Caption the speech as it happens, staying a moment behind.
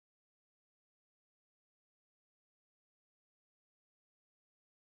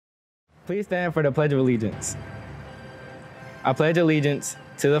Please stand for the Pledge of Allegiance. I pledge allegiance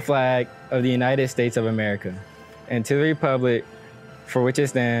to the flag of the United States of America and to the republic for which it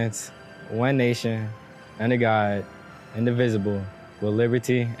stands, one nation, under God, indivisible, with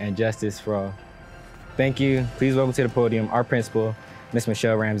liberty and justice for all. Thank you. Please welcome to the podium our principal, Ms.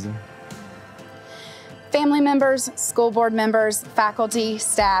 Michelle Ramsey. Family members, school board members, faculty,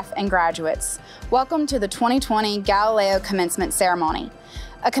 staff, and graduates, welcome to the 2020 Galileo Commencement Ceremony.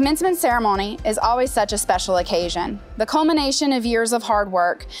 A commencement ceremony is always such a special occasion, the culmination of years of hard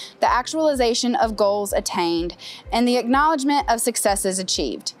work, the actualization of goals attained, and the acknowledgement of successes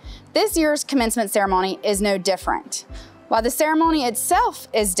achieved. This year's commencement ceremony is no different. While the ceremony itself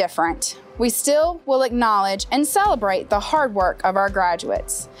is different, we still will acknowledge and celebrate the hard work of our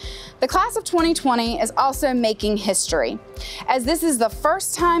graduates. The class of 2020 is also making history, as this is the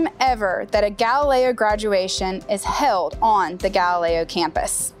first time ever that a Galileo graduation is held on the Galileo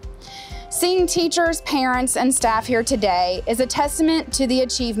campus. Seeing teachers, parents, and staff here today is a testament to the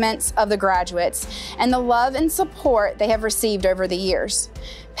achievements of the graduates and the love and support they have received over the years.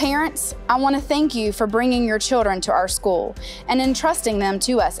 Parents, I want to thank you for bringing your children to our school and entrusting them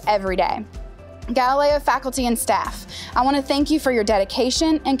to us every day. Galileo faculty and staff, I want to thank you for your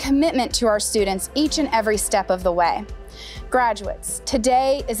dedication and commitment to our students each and every step of the way. Graduates,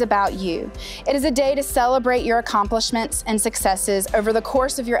 today is about you. It is a day to celebrate your accomplishments and successes over the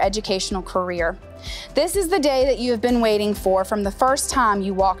course of your educational career. This is the day that you have been waiting for from the first time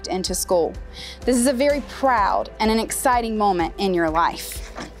you walked into school. This is a very proud and an exciting moment in your life.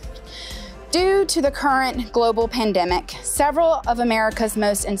 Due to the current global pandemic, several of America's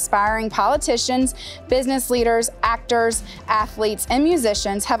most inspiring politicians, business leaders, actors, athletes, and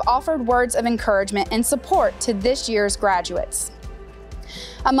musicians have offered words of encouragement and support to this year's graduates.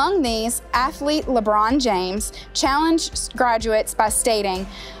 Among these, athlete LeBron James challenged graduates by stating,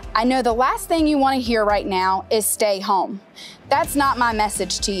 "I know the last thing you want to hear right now is stay home. That's not my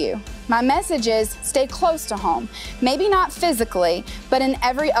message to you. My message is stay close to home, maybe not physically, but in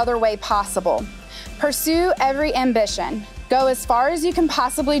every other way possible. Pursue every ambition. Go as far as you can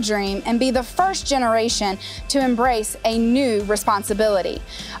possibly dream and be the first generation to embrace a new responsibility,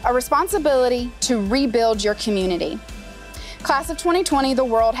 a responsibility to rebuild your community." Class of 2020, the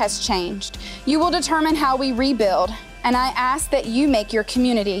world has changed. You will determine how we rebuild, and I ask that you make your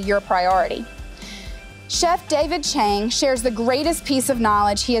community your priority. Chef David Chang shares the greatest piece of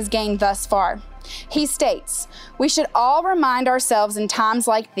knowledge he has gained thus far. He states, "We should all remind ourselves in times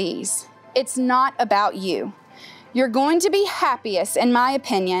like these, it's not about you. You're going to be happiest, in my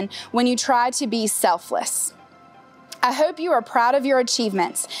opinion, when you try to be selfless." I hope you are proud of your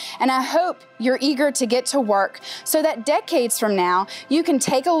achievements, and I hope you're eager to get to work so that decades from now, you can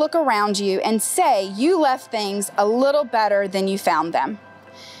take a look around you and say you left things a little better than you found them.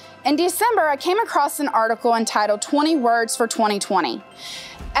 In December, I came across an article entitled 20 Words for 2020.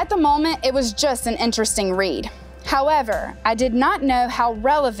 At the moment, it was just an interesting read. However, I did not know how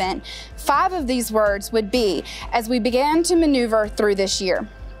relevant 5 of these words would be as we began to maneuver through this year.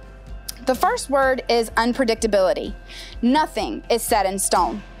 The first word is unpredictability. Nothing is set in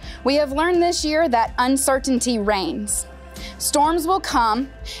stone. We have learned this year that uncertainty reigns. Storms will come,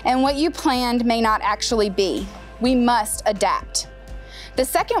 and what you planned may not actually be. We must adapt. The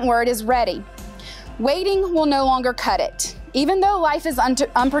second word is ready. Waiting will no longer cut it. Even though life is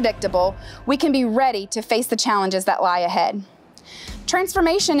unpredictable, we can be ready to face the challenges that lie ahead.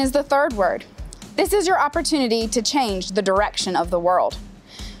 Transformation is the third word. This is your opportunity to change the direction of the world.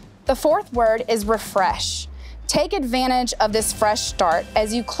 The fourth word is refresh. Take advantage of this fresh start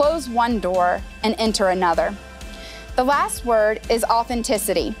as you close one door and enter another. The last word is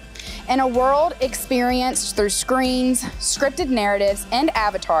authenticity. In a world experienced through screens, scripted narratives, and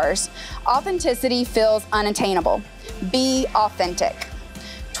avatars, authenticity feels unattainable. Be authentic.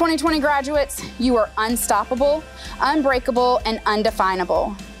 2020 graduates, you are unstoppable, unbreakable, and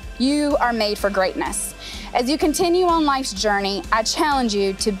undefinable. You are made for greatness. As you continue on life's journey, I challenge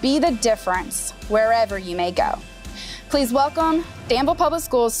you to be the difference wherever you may go. Please welcome Danville Public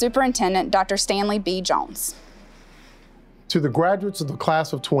Schools Superintendent Dr. Stanley B. Jones. To the graduates of the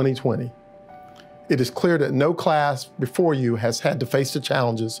class of 2020, it is clear that no class before you has had to face the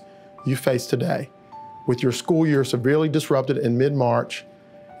challenges you face today, with your school year severely disrupted in mid-March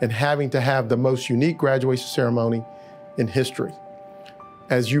and having to have the most unique graduation ceremony in history.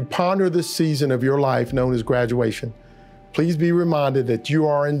 As you ponder this season of your life known as graduation, please be reminded that you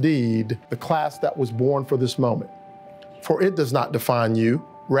are indeed the class that was born for this moment. For it does not define you,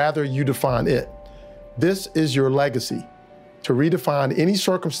 rather you define it. This is your legacy, to redefine any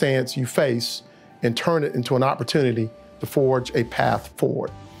circumstance you face and turn it into an opportunity to forge a path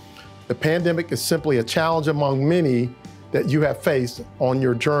forward. The pandemic is simply a challenge among many that you have faced on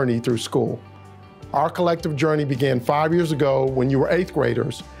your journey through school. Our collective journey began 5 years ago when you were 8th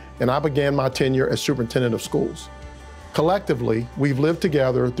graders and I began my tenure as superintendent of schools. Collectively, we've lived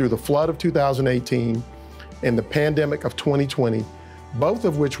together through the flood of 2018 and the pandemic of 2020, both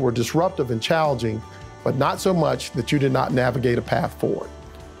of which were disruptive and challenging, but not so much that you did not navigate a path forward.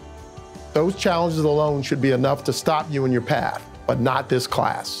 Those challenges alone should be enough to stop you in your path, but not this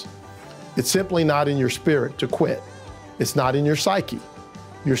class. It's simply not in your spirit to quit. It's not in your psyche.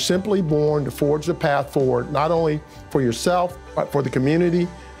 You're simply born to forge the path forward, not only for yourself, but for the community,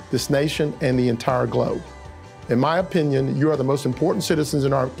 this nation, and the entire globe. In my opinion, you are the most important citizens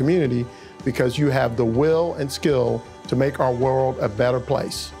in our community because you have the will and skill to make our world a better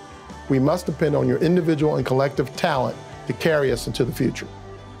place. We must depend on your individual and collective talent to carry us into the future.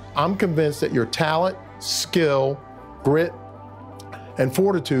 I'm convinced that your talent, skill, grit, and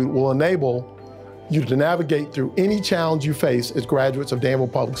fortitude will enable you to navigate through any challenge you face as graduates of Danville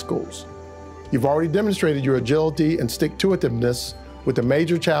Public Schools. You've already demonstrated your agility and stick-to-itiveness with the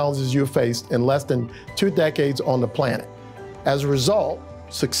major challenges you have faced in less than 2 decades on the planet. As a result,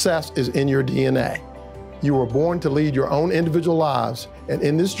 success is in your DNA. You were born to lead your own individual lives, and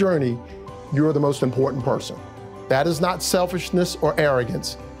in this journey, you are the most important person. That is not selfishness or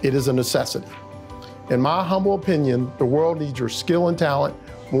arrogance, it is a necessity. In my humble opinion, the world needs your skill and talent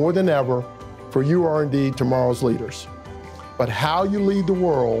more than ever, for you are indeed tomorrow's leaders. But how you lead the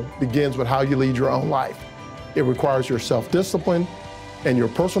world begins with how you lead your own life. It requires your self-discipline and your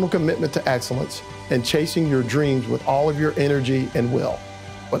personal commitment to excellence and chasing your dreams with all of your energy and will.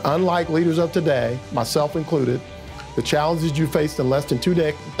 But unlike leaders of today, myself included, the challenges you faced in less than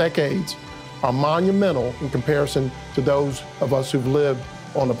 2 decades are monumental in comparison to those of us who've lived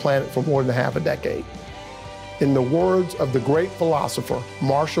on the planet for more than half a decade. In the words of the great philosopher,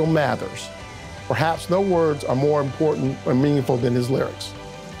 Marshall Mathers, perhaps no words are more important or meaningful than his lyrics.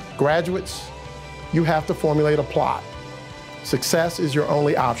 Graduates, you have to formulate a plot. Success is your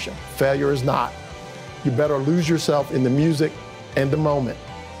only option. Failure is not. You better lose yourself in the music and the moment.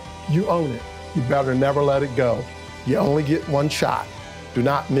 You own it. You better never let it go. You only get one shot. Do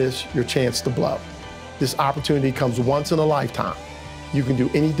not miss your chance to blow. This opportunity comes once in a lifetime. You can do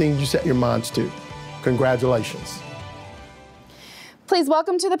anything you set your minds to. Congratulations. Please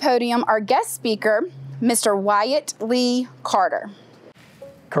welcome to the podium our guest speaker, Mr. Wyatt Lee Carter.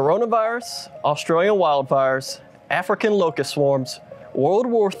 Coronavirus, Australian wildfires, African locust swarms, World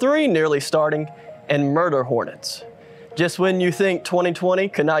War III nearly starting, and murder hornets. Just when you think 2020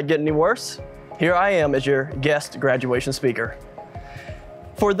 could not get any worse, here I am as your guest graduation speaker.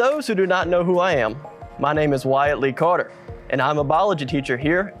 For those who do not know who I am, my name is Wyatt Lee Carter, and I'm a biology teacher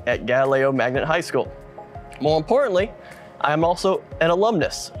here at Galileo Magnet High School. More importantly, I am also an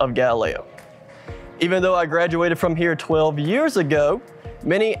alumnus of Galileo. Even though I graduated from here 12 years ago,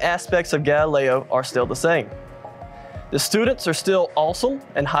 many aspects of Galileo are still the same. The students are still awesome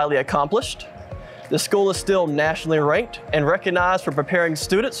and highly accomplished. The school is still nationally ranked and recognized for preparing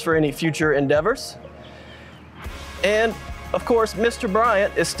students for any future endeavors. And of course, Mr.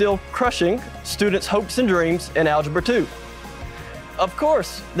 Bryant is still crushing students' hopes and dreams in Algebra 2. Of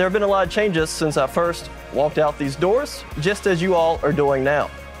course, there have been a lot of changes since I first walked out these doors, just as you all are doing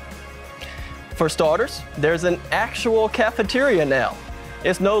now. For starters, there's an actual cafeteria now.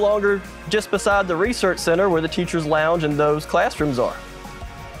 It's no longer just beside the research center where the teachers lounge and those classrooms are.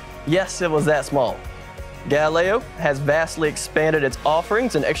 Yes, it was that small. Galileo has vastly expanded its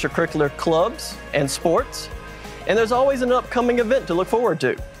offerings in extracurricular clubs and sports, and there's always an upcoming event to look forward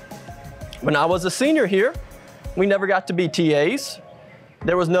to. When I was a senior here, we never got to be TAs.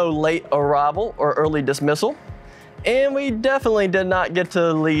 There was no late arrival or early dismissal, and we definitely did not get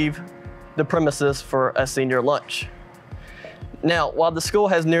to leave the premises for a senior lunch. Now, while the school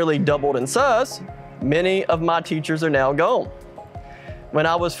has nearly doubled in size, many of my teachers are now gone. When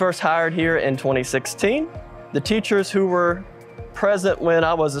I was first hired here in 2016, the teachers who were present when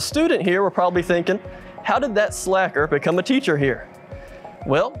I was a student here were probably thinking, how did that slacker become a teacher here?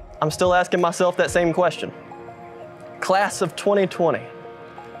 Well, I'm still asking myself that same question. Class of 2020.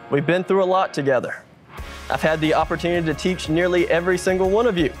 We've been through a lot together. I've had the opportunity to teach nearly every single one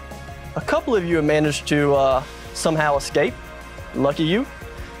of you. A couple of you have managed to somehow escape. Lucky you.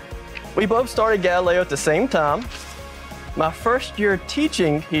 We both started Galileo at the same time. My first year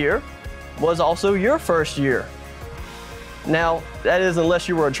teaching here was also your first year. Now, that is unless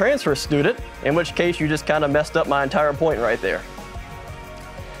you were a transfer student, in which case you just kind of messed up my entire point right there.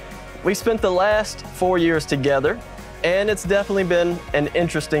 We spent the last 4 years together, and it's definitely been an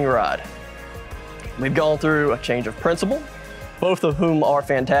interesting ride. We've gone through a change of principal, both of whom are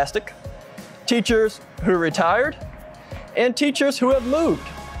fantastic. teachers who retired, and teachers who have moved,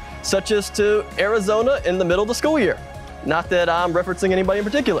 such as to Arizona in the middle of the school year. Not that I'm referencing anybody in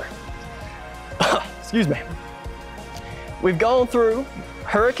particular. Excuse me. We've gone through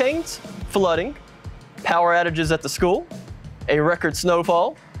hurricanes, flooding, power outages at the school, a record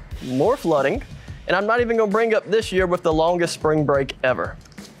snowfall, more flooding, and I'm not even going to bring up this year with the longest spring break ever.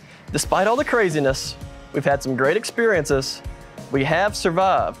 Despite all the craziness, we've had some great experiences, we have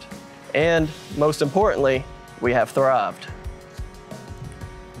survived, and most importantly, we have thrived.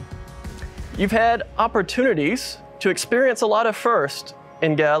 You've had opportunities to experience a lot of firsts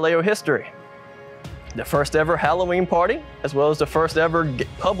in Galileo history. The first ever Halloween party, as well as the first ever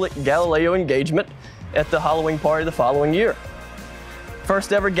public Galileo engagement at the Halloween party the following year.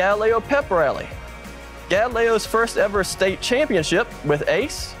 First ever Galileo pep rally, Galileo's first ever state championship with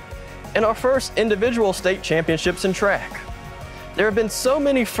ACE, and our first individual state championships in track. There have been so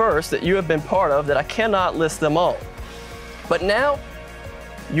many firsts that you have been part of that I cannot list them all. But now,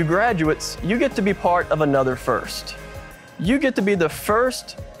 you graduates, you get to be part of another first. You get to be the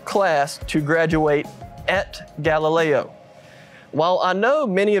first class to graduate at Galileo. While I know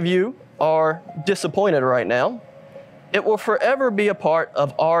many of you are disappointed right now, it will forever be a part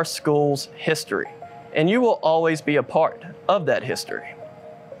of our school's history, and you will always be a part of that history.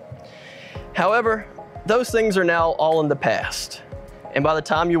 However, those things are now all in the past. And by the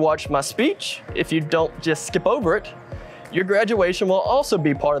time you watch my speech, if you don't just skip over it, your graduation will also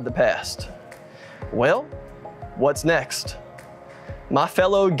be part of the past. Well, what's next? My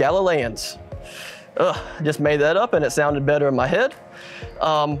fellow Galileans. I just made that up and it sounded better in my head.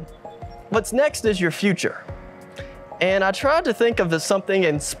 What's next is your future. And I tried to think of something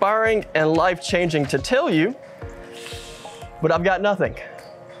inspiring and life-changing to tell you, but I've got nothing.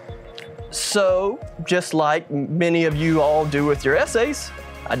 So, just like many of you all do with your essays,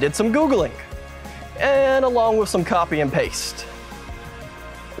 I did some Googling, and along with some copy and paste.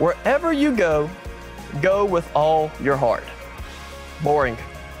 Wherever you go, go with all your heart. Boring.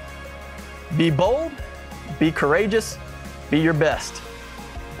 Be bold, be courageous, be your best.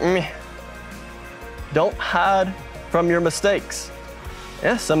 Don't hide from your mistakes.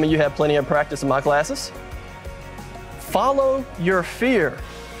 Yeah, some of you have plenty of practice in my classes. Follow your fear.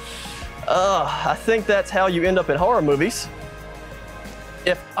 I think that's how you end up in horror movies.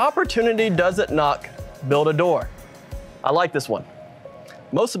 If opportunity doesn't knock, build a door. I like this one.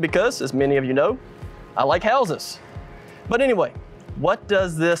 Mostly because, as many of you know, I like houses. But anyway, what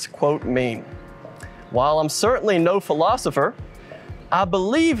does this quote mean? While I'm certainly no philosopher, I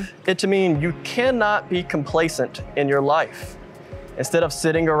believe it to mean you cannot be complacent in your life. Instead of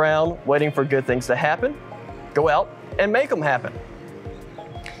sitting around waiting for good things to happen, go out and make them happen.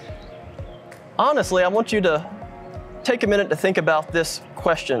 Honestly, I want you to take a minute to think about this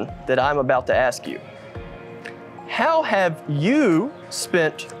question that I'm about to ask you. How have you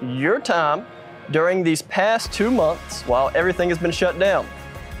spent your time during these past 2 months while everything has been shut down?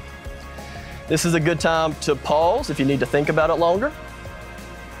 This is a good time to pause if you need to think about it longer.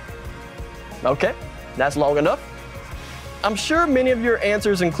 Okay, that's long enough. I'm sure many of your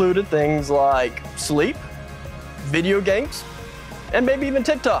answers included things like sleep, video games, and maybe even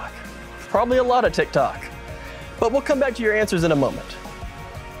TikTok. Probably a lot of TikTok. But we'll come back to your answers in a moment.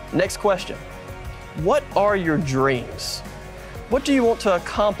 Next question. What are your dreams? What do you want to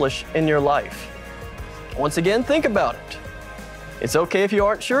accomplish in your life? Once again, think about it. It's okay if you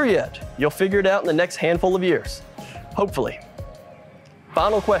aren't sure yet. You'll figure it out in the next handful of years. Hopefully.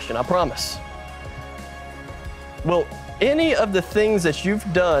 Final question, I promise. Will any of the things that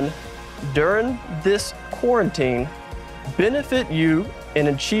you've done during this quarantine benefit you in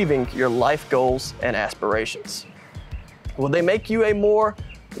achieving your life goals and aspirations? Will they make you a more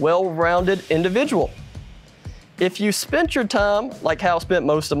well-rounded individual? If you spent your time like how I spent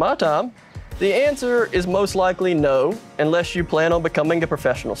most of my time, the answer is most likely no, unless you plan on becoming a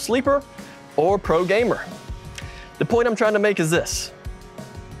professional sleeper or pro gamer. The point I'm trying to make is this.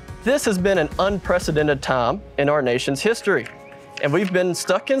 This has been an unprecedented time in our nation's history, and we've been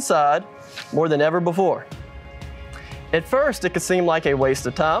stuck inside more than ever before. At first, it could seem like a waste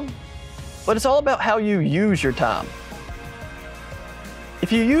of time, but it's all about how you use your time.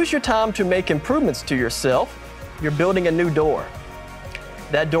 If you use your time to make improvements to yourself, you're building a new door.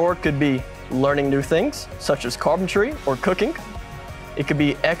 That door could be learning new things, such as carpentry or cooking. It could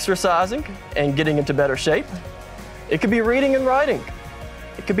be exercising and getting into better shape. It could be reading and writing.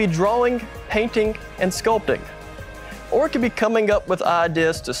 It could be drawing, painting, and sculpting. Or it could be coming up with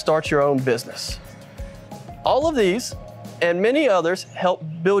ideas to start your own business. All of these and many others help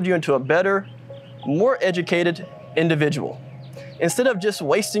build you into a better, more educated individual. instead of just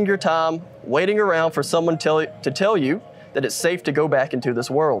wasting your time waiting around for someone to tell you that it's safe to go back into this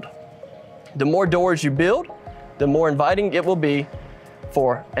world. The more doors you build, the more inviting it will be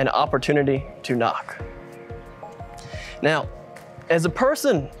for an opportunity to knock. Now, as a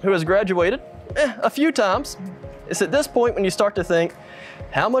person who has graduated a few times, it's at this point when you start to think,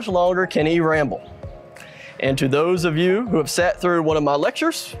 how much longer can he ramble? And to those of you who have sat through one of my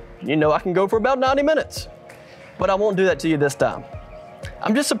lectures, you know I can go for about 90 minutes. But I won't do that to you this time.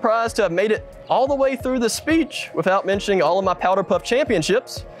 I'm just surprised to have made it all the way through the speech without mentioning all of my Powder Puff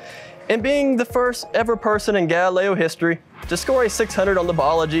championships and being the first ever person in Galileo history to score a 600 on the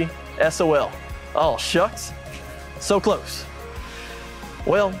biology SOL. Oh, shucks. So close.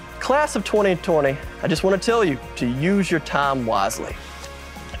 Well, class of 2020, I just want to tell you to use your time wisely.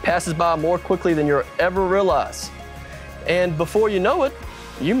 It passes by more quickly than you'll ever realize. And before you know it,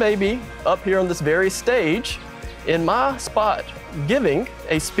 you may be up here on this very stage in my spot giving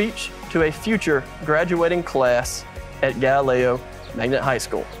a speech to a future graduating class at Galileo Magnet High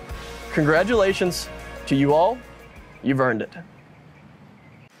School. Congratulations to you all. You've earned it.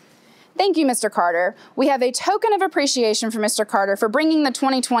 Thank you, Mr. Carter. We have a token of appreciation for Mr. Carter for bringing the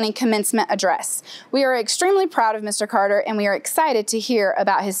 2020 commencement address. We are extremely proud of Mr. Carter, and we are excited to hear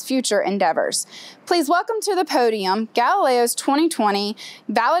about his future endeavors. Please welcome to the podium Galileo's 2020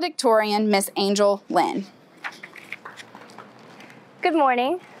 valedictorian, Miss Angel Lynn. Good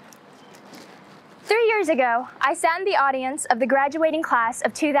morning. 3 years ago, I sat in the audience of the graduating class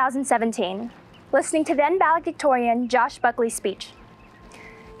of 2017, listening to then valedictorian Josh Buckley's speech.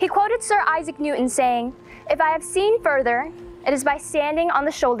 He quoted Sir Isaac Newton saying, "If I have seen further, it is by standing on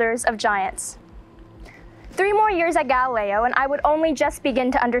the shoulders of giants." 3 more years at Galileo, and I would only just begin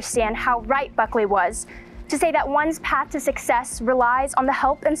to understand how right Buckley was to say that one's path to success relies on the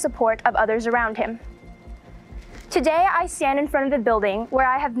help and support of others around him. Today, I stand in front of the building where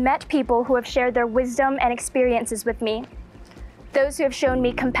I have met people who have shared their wisdom and experiences with me. Those who have shown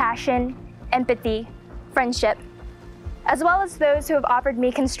me compassion, empathy, friendship, as well as those who have offered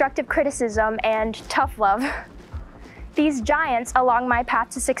me constructive criticism and tough love. These giants along my path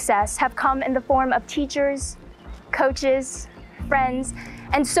to success have come in the form of teachers, coaches, friends,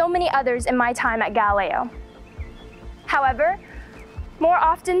 and so many others in my time at Galileo. However, more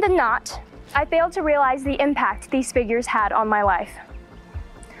often than not, I failed to realize the impact these figures had on my life.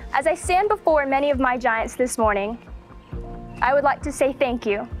 As I stand before many of my giants this morning, I would like to say thank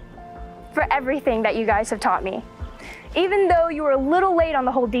you for everything that you guys have taught me. Even though you were a little late on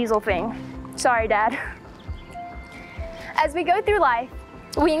the whole diesel thing. Sorry, Dad. As we go through life,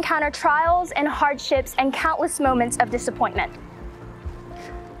 we encounter trials and hardships and countless moments of disappointment.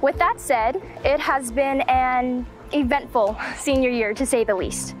 With that said, it has been an eventful senior year, to say the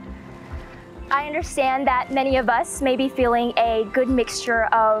least. I understand that many of us may be feeling a good mixture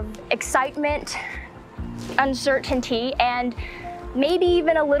of excitement, uncertainty, and maybe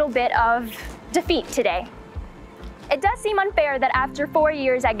even a little bit of defeat today. It does seem unfair that after 4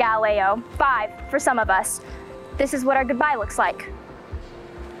 years at Galileo, 5 for some of us, this is what our goodbye looks like.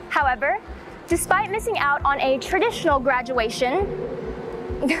 However, despite missing out on a traditional graduation,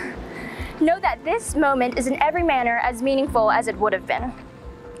 know that this moment is in every manner as meaningful as it would have been.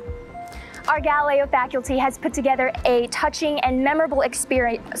 Our Galileo faculty has put together a touching and memorable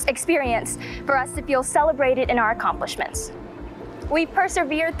experience for us to feel celebrated in our accomplishments. We've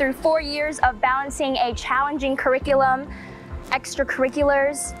persevered through 4 years of balancing a challenging curriculum,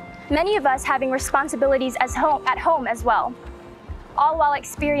 extracurriculars, many of us having responsibilities at home as well, all while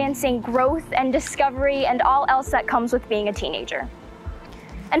experiencing growth and discovery and all else that comes with being a teenager.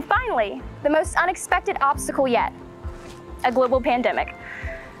 And finally, the most unexpected obstacle yet, a global pandemic.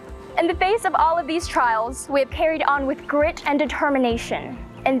 In the face of all of these trials, we have carried on with grit and determination,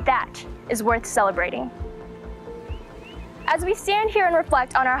 and that is worth celebrating. As we stand here and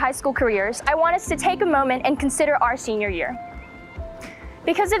reflect on our high school careers, I want us to take a moment and consider our senior year.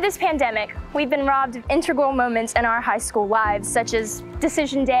 Because of this pandemic, we've been robbed of integral moments in our high school lives, such as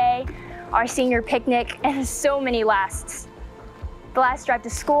decision day, our senior picnic, and so many lasts. The last drive to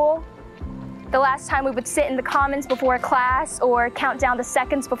school, the last time we would sit in the commons before class or count down the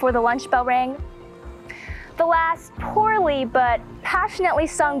seconds before the lunch bell rang, the last poorly but passionately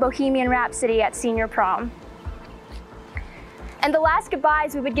sung Bohemian Rhapsody at senior prom, and the last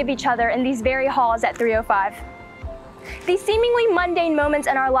goodbyes we would give each other in these very halls at 305. These seemingly mundane moments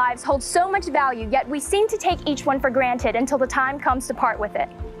in our lives hold so much value, yet we seem to take each one for granted until the time comes to part with it.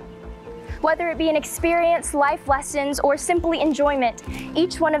 Whether it be an experience, life lessons, or simply enjoyment,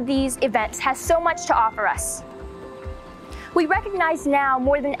 each one of these events has so much to offer us. We recognize now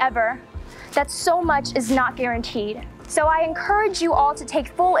more than ever that so much is not guaranteed. So I encourage you all to take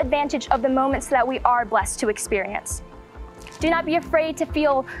full advantage of the moments that we are blessed to experience. Do not be afraid to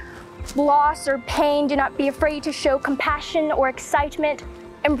feel loss or pain. Do not be afraid to show compassion or excitement.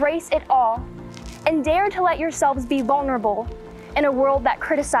 Embrace it all, and dare to let yourselves be vulnerable in a world that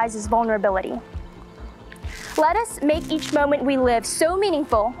criticizes vulnerability. Let us make each moment we live so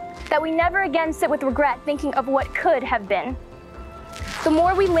meaningful that we never again sit with regret thinking of what could have been. The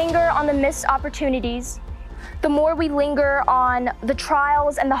more we linger on the missed opportunities, the more we linger on the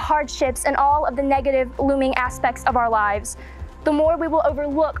trials and the hardships and all of the negative looming aspects of our lives, the more we will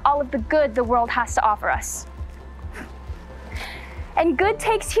overlook all of the good the world has to offer us. And good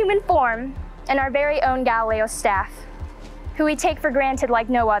takes human form in our very own Galileo staff, who we take for granted like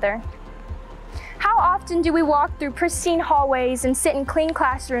no other. How often do we walk through pristine hallways and sit in clean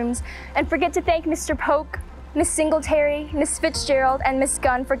classrooms and forget to thank Mr. Polk, Miss Singletary, Miss Fitzgerald, and Miss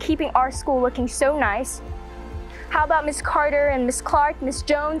Gunn for keeping our school looking so nice? How about Miss Carter and Miss Clark, Miss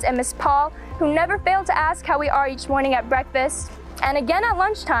Jones, and Miss Paul, who never fail to ask how we are each morning at breakfast, and again at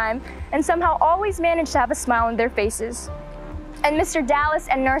lunchtime, and somehow always manage to have a smile on their faces? And Mr. Dallas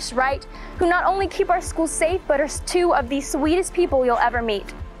and Nurse Wright, who not only keep our school safe, but are two of the sweetest people you'll ever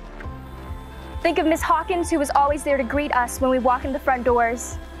meet. Think of Miss Hawkins, who is always there to greet us when we walk in the front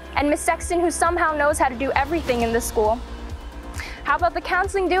doors, and Miss Sexton, who somehow knows how to do everything in the school. How about the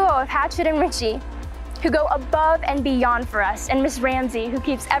counseling duo of Hatchet and Richie, who go above and beyond for us, and Miss Ramsey, who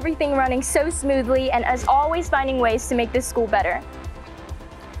keeps everything running so smoothly and is always finding ways to make this school better.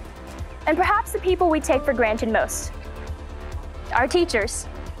 And perhaps the people we take for granted most, our teachers,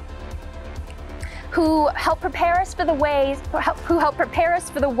 who help prepare us for the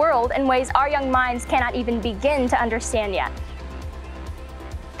world in ways our young minds cannot even begin to understand yet.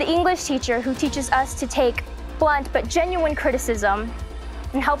 The English teacher who teaches us to take blunt but genuine criticism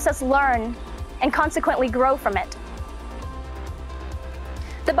and helps us learn and consequently grow from it.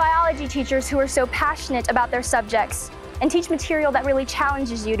 The biology teachers who are so passionate about their subjects and teach material that really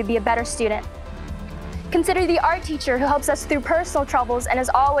challenges you to be a better student. Consider the art teacher who helps us through personal troubles and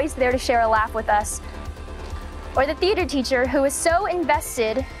is always there to share a laugh with us. Or the theater teacher who is so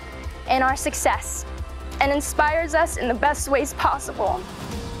invested in our success and inspires us in the best ways possible.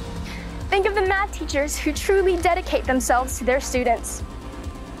 Think of the math teachers who truly dedicate themselves to their students,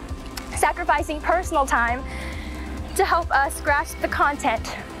 sacrificing personal time to help us grasp the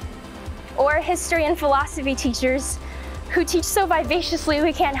content. Or history and philosophy teachers who teach so vivaciously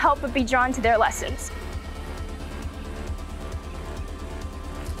we can't help but be drawn to their lessons.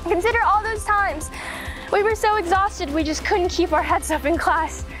 Consider all those times we were so exhausted we just couldn't keep our heads up in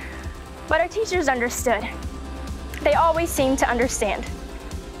class. But our teachers understood. They always seemed to understand.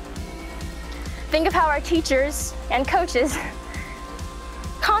 Think of how our teachers and coaches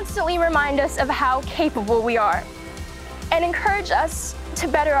constantly remind us of how capable we are and encourage us to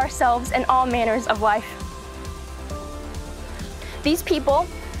better ourselves in all manners of life. These people,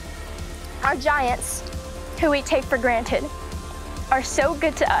 our giants, who we take for granted, are so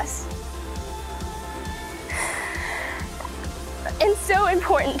good to us and so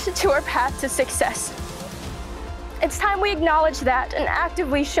important to our path to success. It's time we acknowledge that and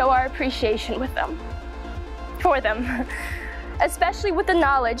actively show our appreciation for them, especially with the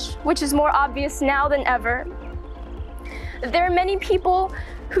knowledge, which is more obvious now than ever, that there are many people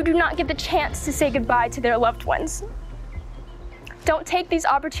who do not get the chance to say goodbye to their loved ones. Don't take these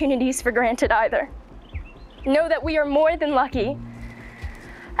opportunities for granted either. Know that we are more than lucky,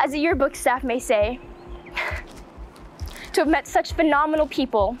 as the yearbook staff may say, to have met such phenomenal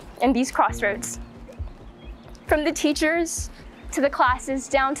people in these crossroads. From the teachers to the classes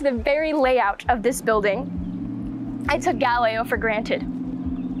down to the very layout of this building, I took Galileo for granted.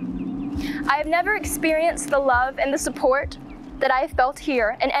 I have never experienced the love and the support that I have felt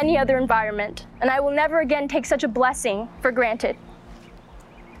here in any other environment, and I will never again take such a blessing for granted.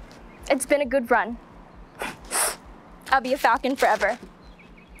 It's been a good run. I'll be a Falcon forever.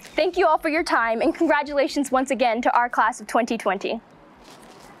 Thank you all for your time, and congratulations once again to our class of 2020.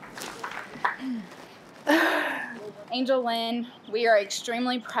 Angel Lynn, we are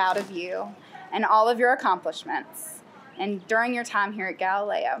extremely proud of you and all of your accomplishments and during your time here at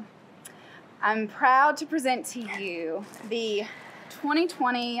Galileo. I'm proud to present to you the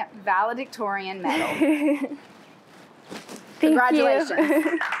 2020 Valedictorian Medal. Congratulations.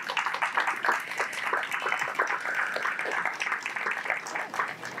 You.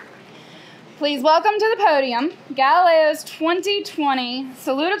 Please welcome to the podium Galileo's 2020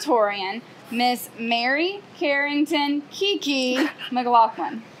 salutatorian, Miss Mary Carrington Kiki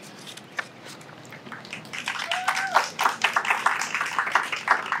McLaughlin.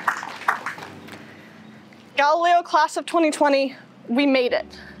 Galileo class of 2020, we made it.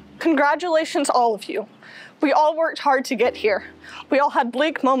 Congratulations, all of you. We all worked hard to get here. We all had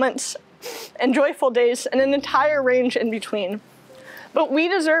bleak moments and joyful days and an entire range in between. But we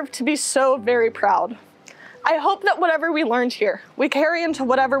deserve to be so very proud. I hope that whatever we learned here, we carry into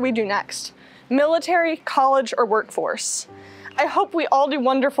whatever we do next, military, college, or workforce. I hope we all do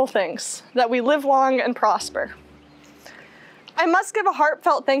wonderful things, that we live long and prosper. I must give a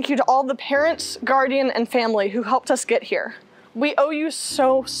heartfelt thank you to all the parents, guardian, and family who helped us get here. We owe you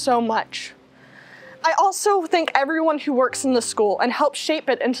so, so much. I also thank everyone who works in the school and helps shape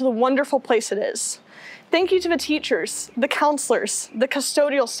it into the wonderful place it is. Thank you to the teachers, the counselors, the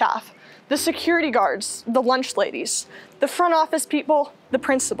custodial staff, the security guards, the lunch ladies, the front office people, the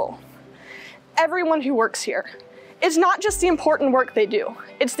principal. Everyone who works here. It's not just the important work they do,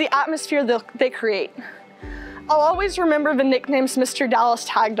 it's the atmosphere they create. I'll always remember the nicknames Mr. Dallas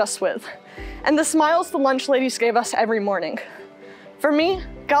tagged us with, and the smiles the lunch ladies gave us every morning. For me,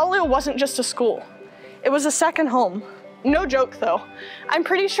 Galileo wasn't just a school. It was a second home. No joke though. I'm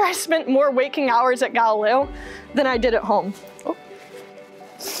pretty sure I spent more waking hours at Galileo than I did at home.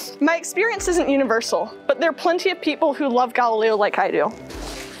 My experience isn't universal, but there are plenty of people who love Galileo like I do.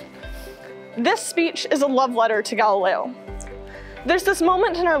 This speech is a love letter to Galileo. There's this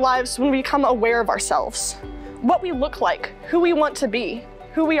moment in our lives when we become aware of ourselves, what we look like, who we want to be,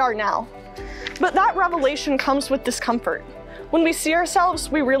 who we are now. But that revelation comes with discomfort. When we see ourselves,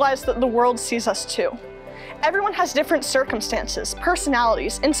 we realize that the world sees us too. Everyone has different circumstances,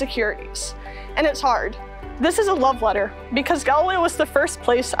 personalities, insecurities, and it's hard. This is a love letter because Galileo was the first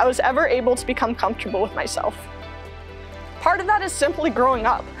place I was ever able to become comfortable with myself. Part of that is simply growing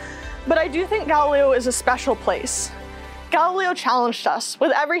up, but I do think Galileo is a special place. Galileo challenged us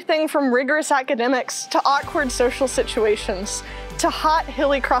with everything from rigorous academics to awkward social situations to hot,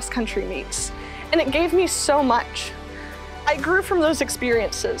 hilly cross-country meets, and it gave me so much. I grew from those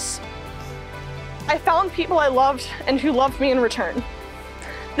experiences. I found people I loved and who loved me in return.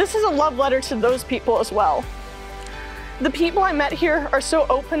 This is a love letter to those people as well. The people I met here are so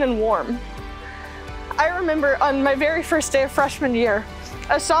open and warm. I remember on my very first day of freshman year,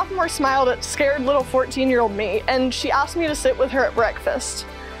 a sophomore smiled at scared little 14-year-old me, and she asked me to sit with her at breakfast.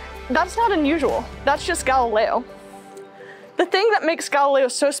 That's not unusual, that's just Galileo. The thing that makes Galileo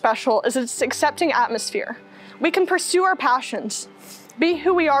so special is its accepting atmosphere. We can pursue our passions, be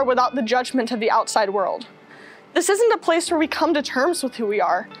who we are without the judgment of the outside world. This isn't a place where we come to terms with who we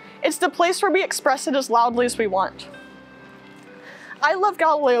are. It's the place where we express it as loudly as we want. I love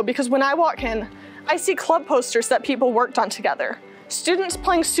Galileo because when I walk in, I see club posters that people worked on together, students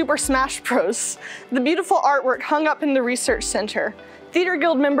playing Super Smash Bros, the beautiful artwork hung up in the research center, theater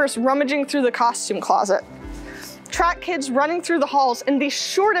guild members rummaging through the costume closet, track kids running through the halls in the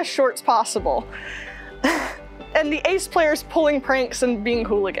shortest shorts possible, and the ace players pulling pranks and being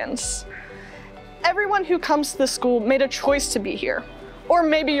hooligans. Everyone who comes to the school made a choice to be here. Or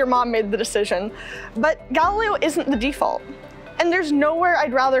maybe your mom made the decision. But Galileo isn't the default. And there's nowhere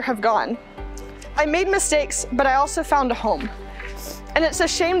I'd rather have gone. I made mistakes, but I also found a home. And it's a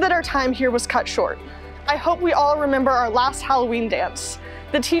shame that our time here was cut short. I hope we all remember our last Halloween dance,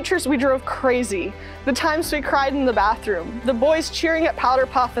 the teachers we drove crazy, the times we cried in the bathroom, the boys cheering at Powder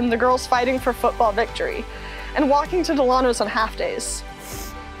Puff and the girls fighting for football victory, and walking to Delano's on half days.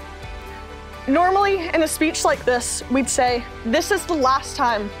 Normally, in a speech like this, we'd say, this is the last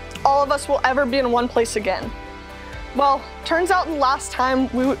time all of us will ever be in one place again. Well, turns out the last time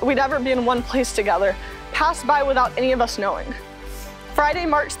we'd ever be in one place together passed by without any of us knowing. Friday,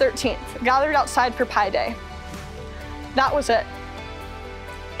 March 13th, gathered outside for Pi Day. That was it.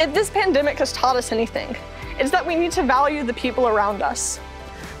 If this pandemic has taught us anything, it's that we need to value the people around us.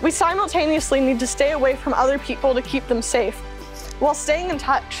 We simultaneously need to stay away from other people to keep them safe, while staying in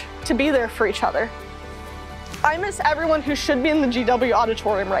touch to be there for each other. I miss everyone who should be in the GW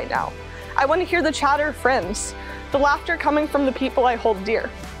auditorium right now. I want to hear the chatter of friends, the laughter coming from the people I hold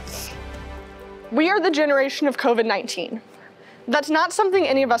dear. We are the generation of COVID-19. That's not something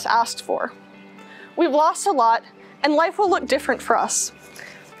any of us asked for. We've lost a lot, and life will look different for us,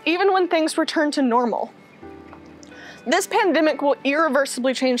 even when things return to normal. This pandemic will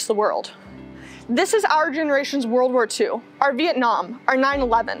irreversibly change the world. This is our generation's World War II, our Vietnam, our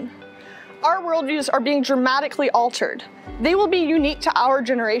 9/11. Our worldviews are being dramatically altered. They will be unique to our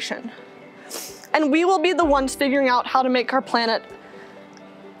generation. And we will be the ones figuring out how to make our planet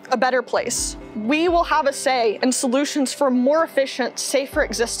a better place. We will have a say in solutions for a more efficient, safer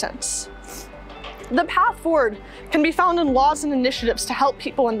existence. The path forward can be found in laws and initiatives to help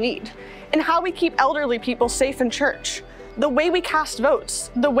people in need, in how we keep elderly people safe in church, the way we cast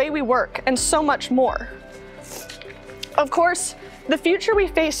votes, the way we work, and so much more. Of course, the future we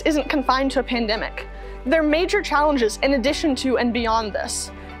face isn't confined to a pandemic. There are major challenges in addition to and beyond this,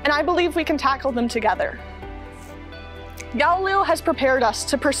 and I believe we can tackle them together. Galileo has prepared us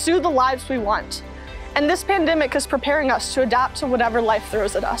to pursue the lives we want, and this pandemic is preparing us to adapt to whatever life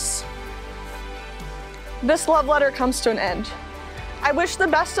throws at us. This love letter comes to an end. I wish the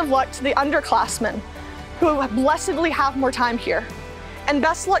best of luck to the underclassmen who blessedly have more time here, and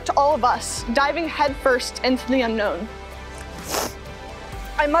best luck to all of us diving headfirst into the unknown.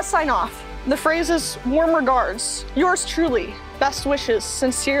 I must sign off. The phrase is warm regards, yours truly, best wishes,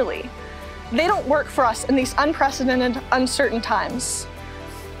 sincerely. They don't work for us in these unprecedented, uncertain times.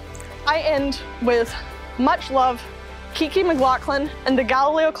 I end with much love, Kiki McLaughlin and the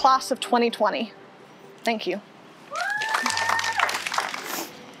Galileo class of 2020. Thank you.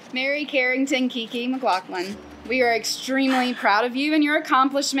 Mary Carrington, Kiki McLaughlin, we are extremely proud of you and your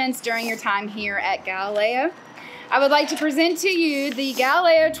accomplishments during your time here at Galileo. I would like to present to you the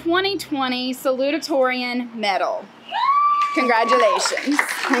Galileo 2020 Salutatorian Medal. Congratulations.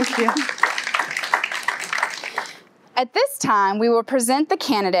 Thank you. At this time, we will present the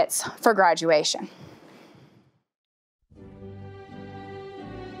candidates for graduation.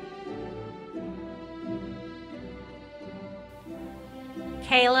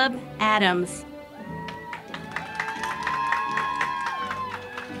 Caleb Adams.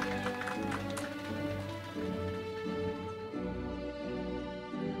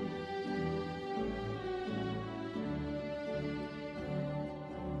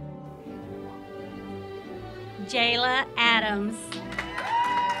 Jayla Adams.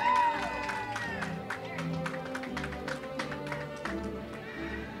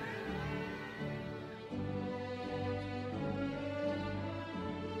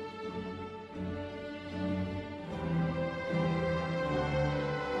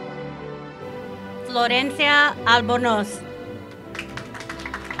 Florencia Albornoz.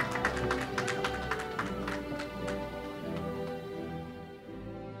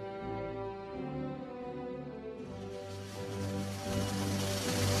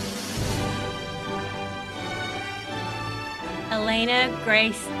 Elena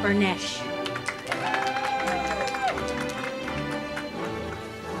Grace Bernesh.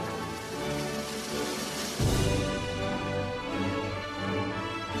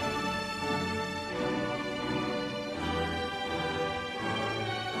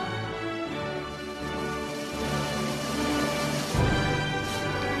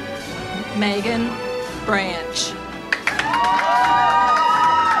 Megan Branch.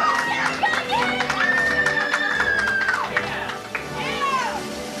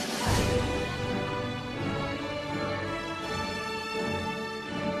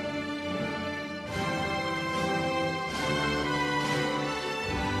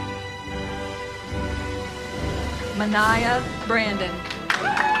 Manaya Brandon.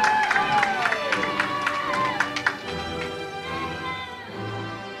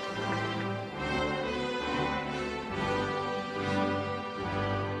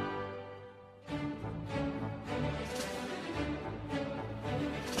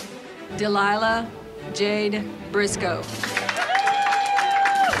 Delilah Jade Briscoe.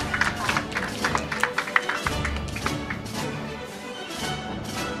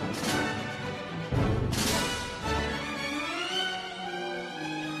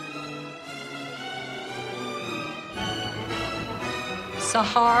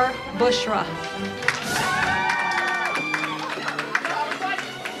 Sahar Bushra.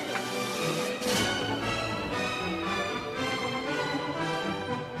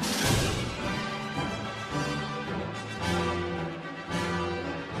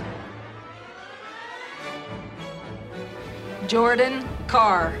 Jordan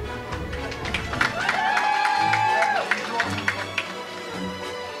Carr.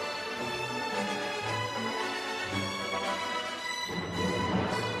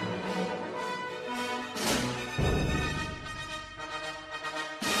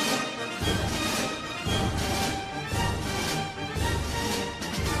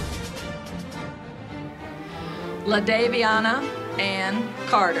 LaDaviana Ann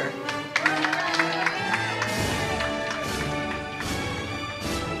Carter.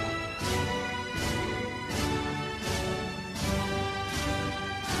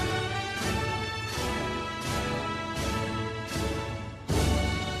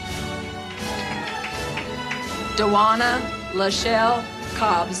 Dawana Lachelle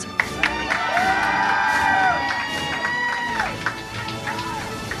Cobbs.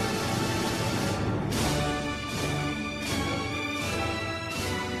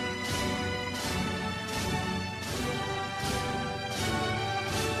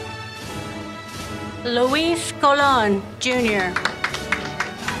 Luis Colon, Jr.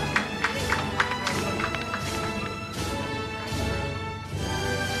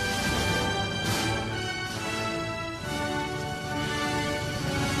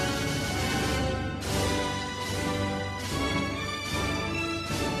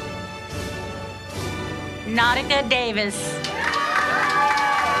 Nautica Davis.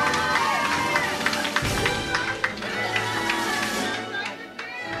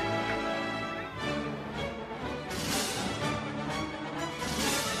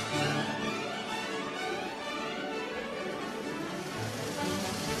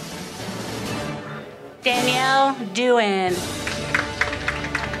 Danielle Duan.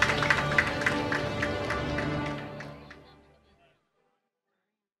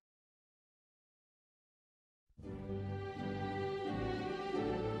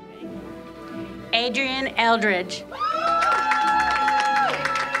 Adrian Eldridge.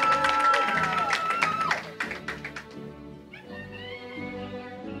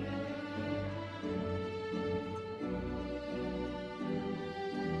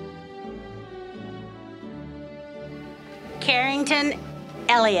 Carrington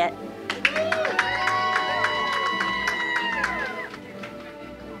Elliott.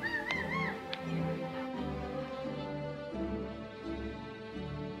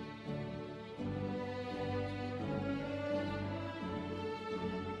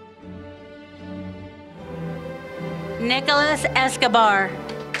 Nicholas Escobar.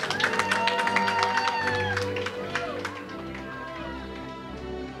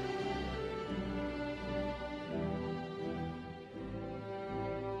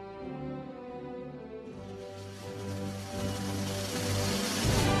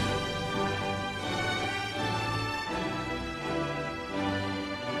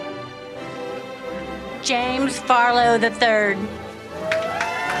 James Farlow III.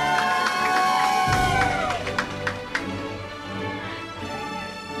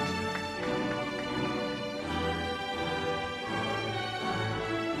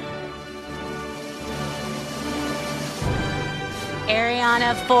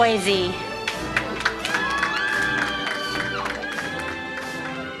 Ariana Foisey.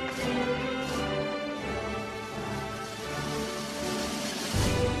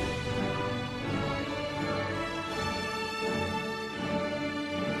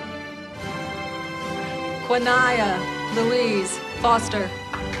 Quinaya Louise Foster.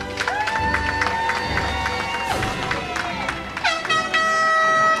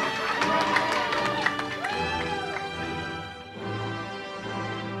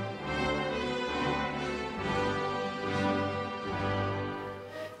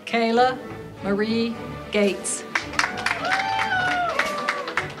 Kayla Marie Gates.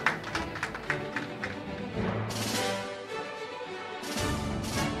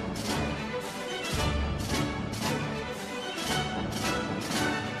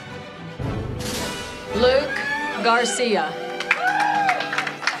 Luke Garcia.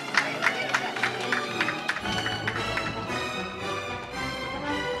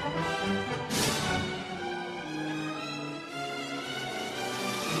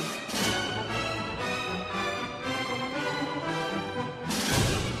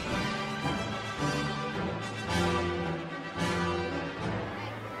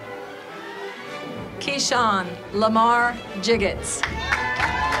 Keyshawn Lamar Jiggets.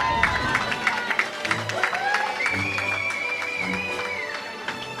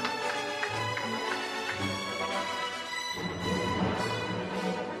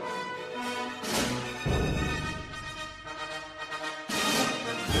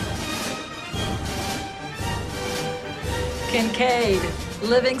 Kincaid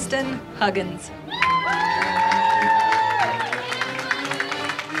Livingston Huggins.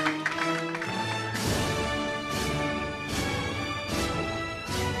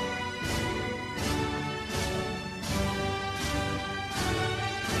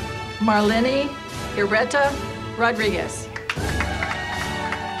 Marlene Ireta Rodriguez.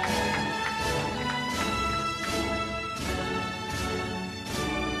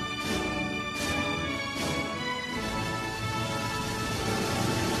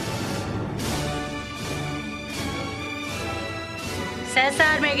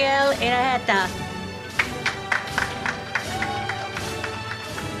 Cesar Miguel Iraheta.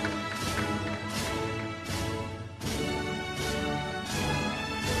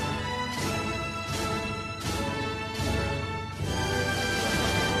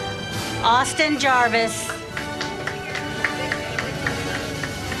 Austin Jarvis.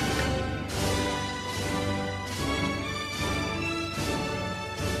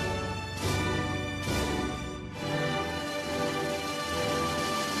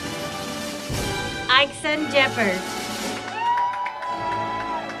 Ikeson Jeffers.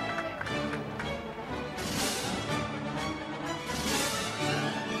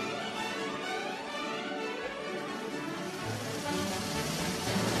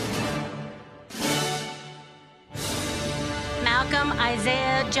 Malcolm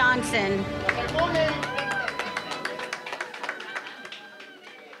Isaiah Johnson.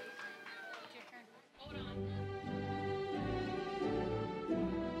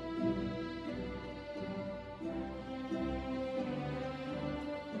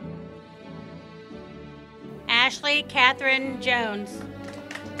 Ashley Catherine Jones.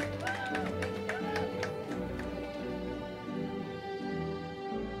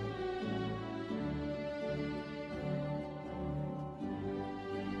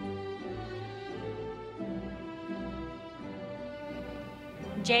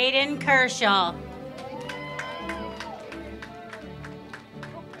 Jaden Kershaw.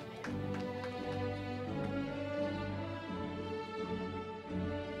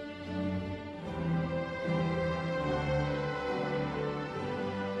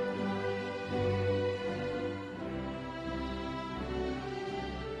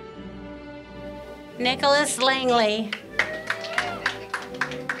 Nicholas Langley.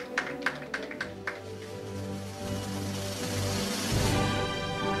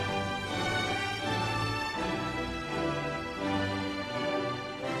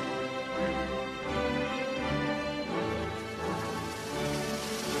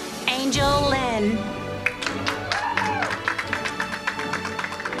 Angel Lynn.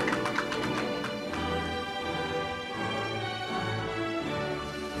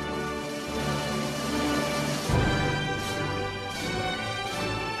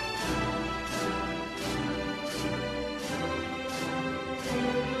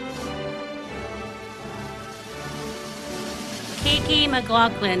 Kiki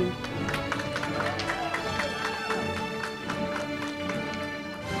McLaughlin.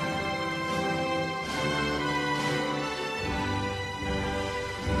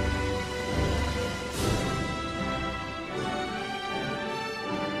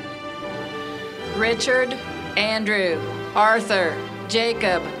 Richard, Andrew, Arthur,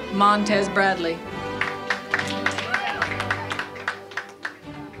 Jacob, Montez Bradley.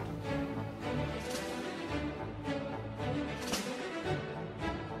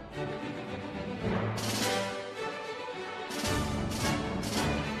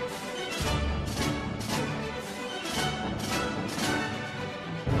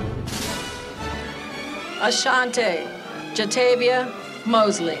 Ashante, Jatavia,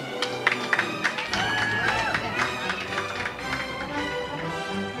 Mosley.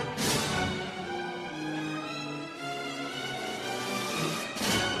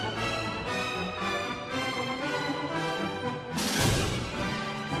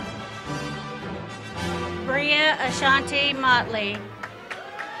 Bria Ashanti Motley.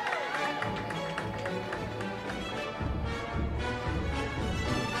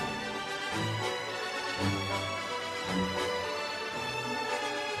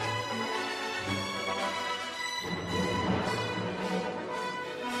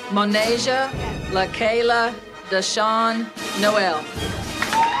 Monasia, LaKayla, Deshawn, Noel.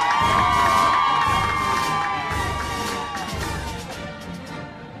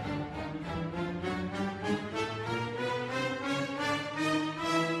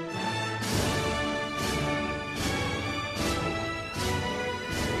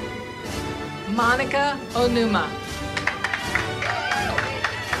 Monica Onuma.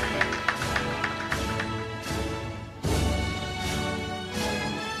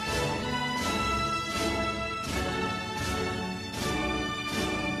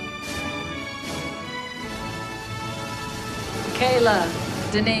 Kayla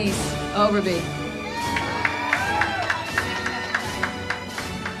Denise Overby.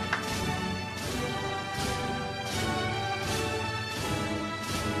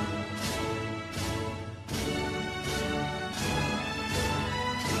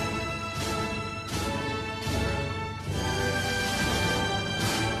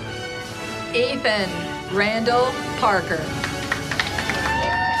 Ethan Randall Parker.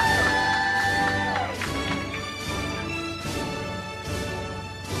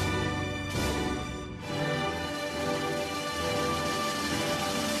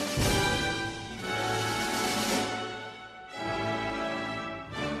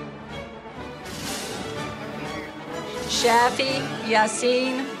 Shafi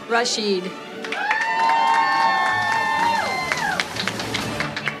Yasin Rashid.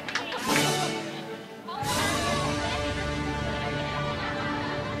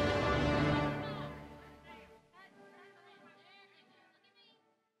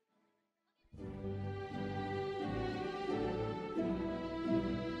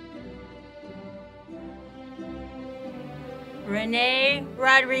 Renee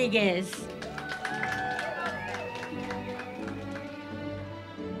Rodriguez.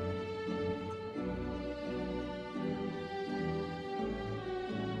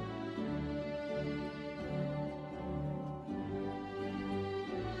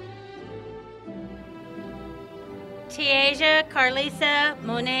 Tiaja Carlisa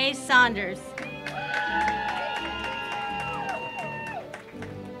Monet Saunders.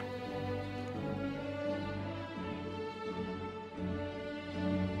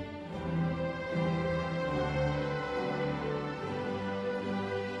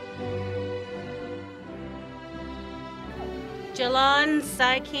 Jalon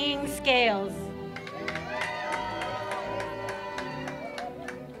Saiking Scales.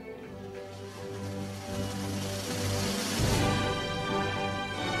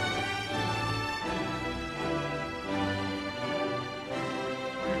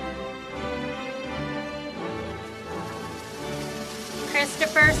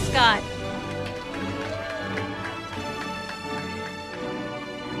 Christopher Scott.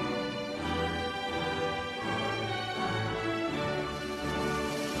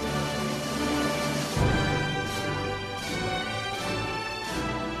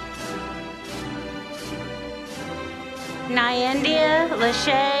 Nyendia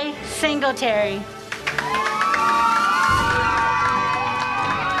Lachey Singletary.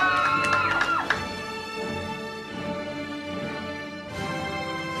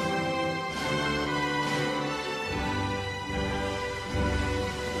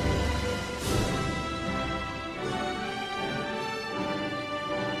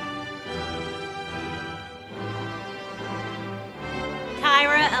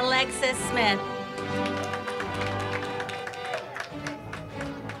 Kyra Alexis Smith.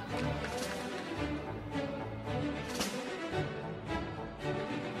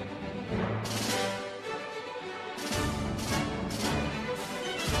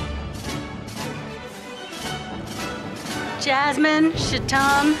 Jasmine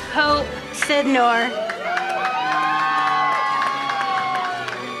Shatam Hope Sidnor.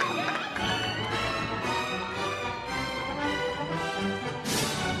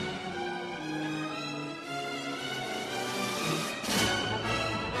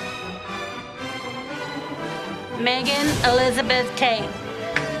 Megan Elizabeth Tate.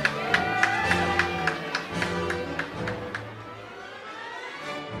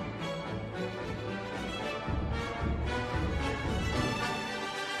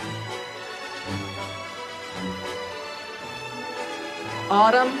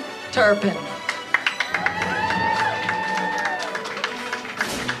 Autumn Turpin.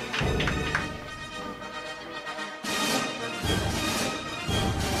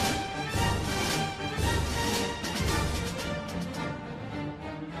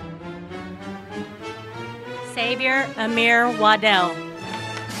 Xavier Amir Waddell.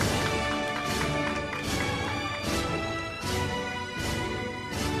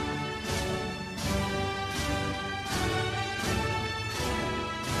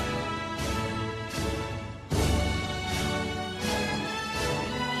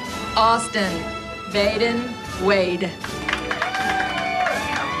 Austin Baden Wade.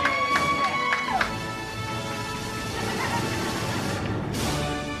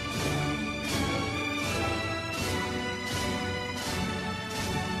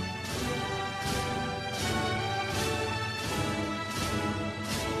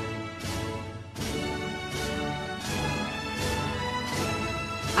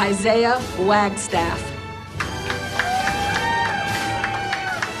 Isaiah Wagstaff.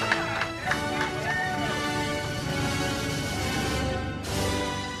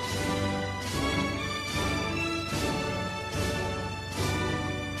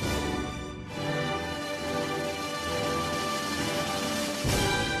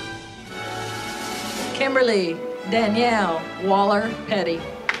 Kimberly Danielle Waller Petty.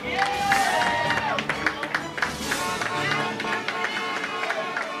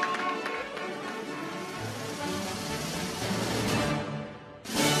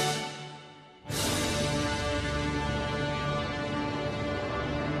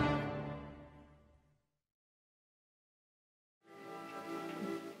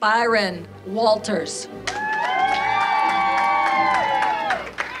 Byron Walters.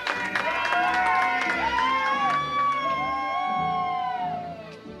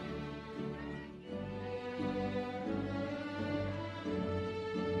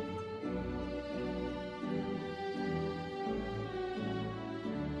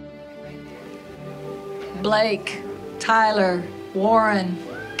 Blake Tyler Warren.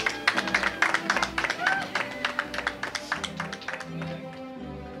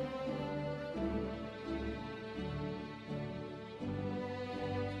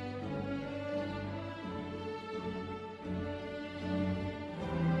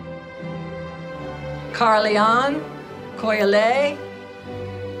 Carleon, Koyale,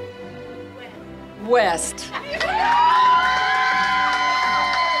 West.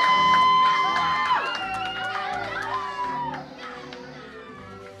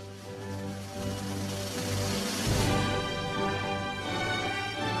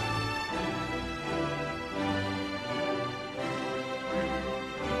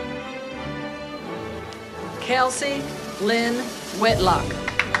 Kelsey Lynn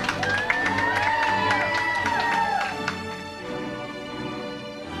Whitlock.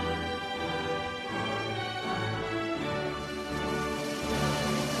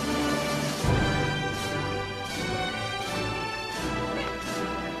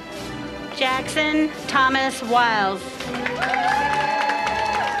 Jackson Thomas Wiles.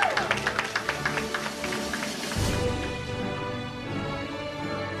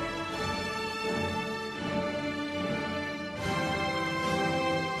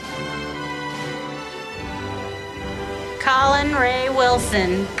 Colin Ray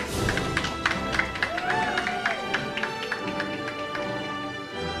Wilson.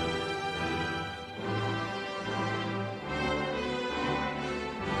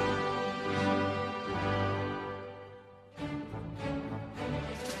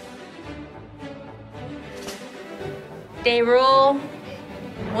 Dayrul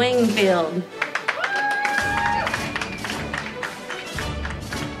Wingfield.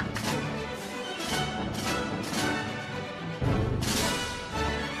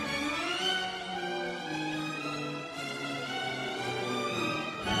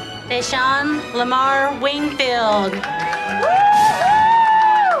 Deshaun Lamar Wingfield.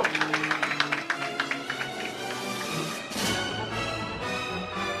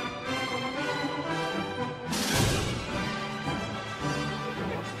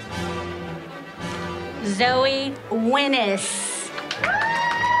 Zoe Winnis.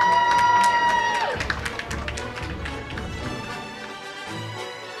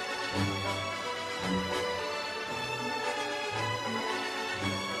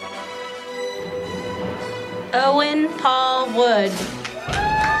 Owen Paul Wood.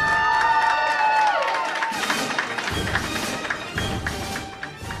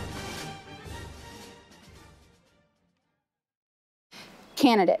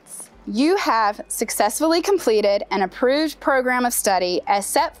 Candidates, you have successfully completed an approved program of study as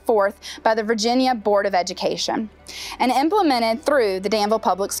set forth by the Virginia Board of Education and implemented through the Danville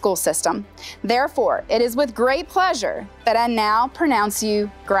Public School System. Therefore, it is with great pleasure that I now pronounce you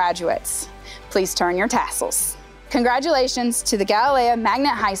graduates. Please turn your tassels. Congratulations to the Galileo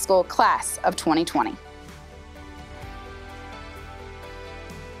Magnet High School class of 2020.